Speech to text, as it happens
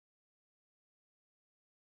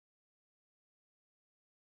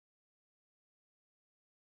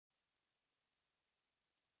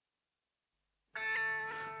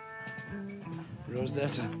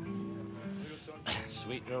Rosetta.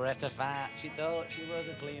 Sweet Rosetta fat. She thought she was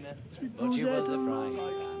a cleaner, but she was a frying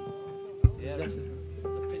pan. Yeah,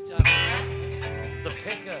 the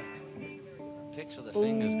picker. Picks with the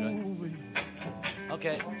fingers, great.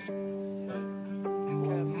 Okay.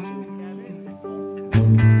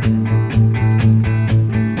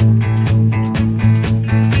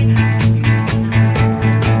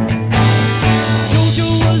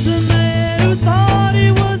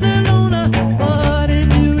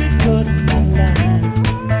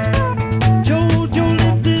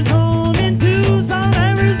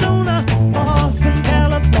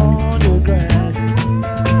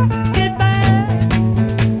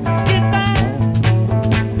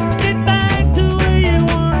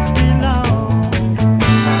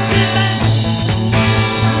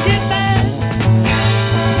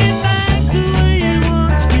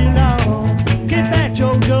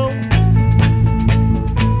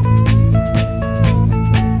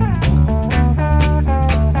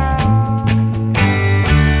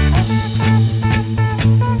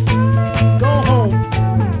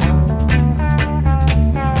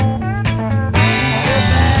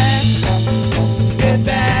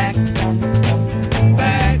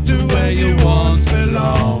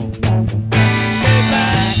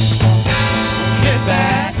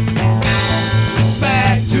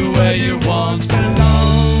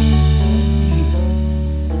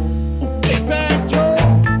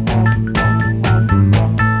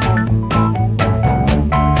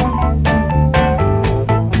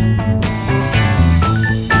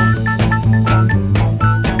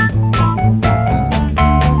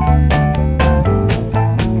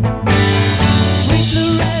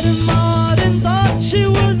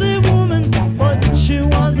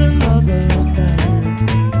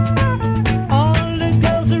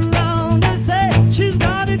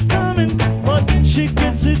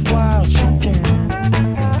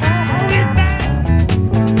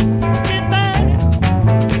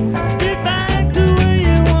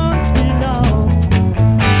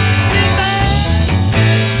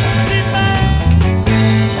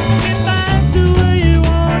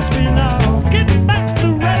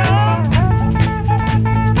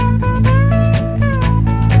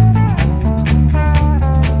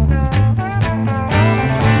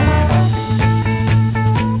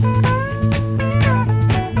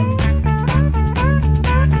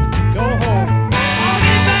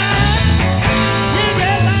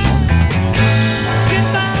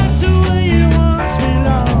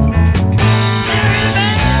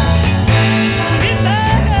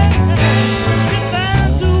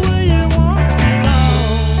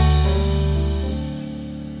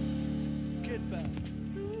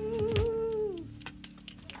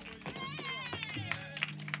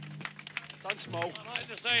 Thanks, Mo. I'd like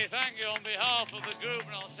to say thank you on behalf of the group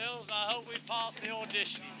and ourselves, and I hope we pass the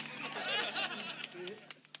audition.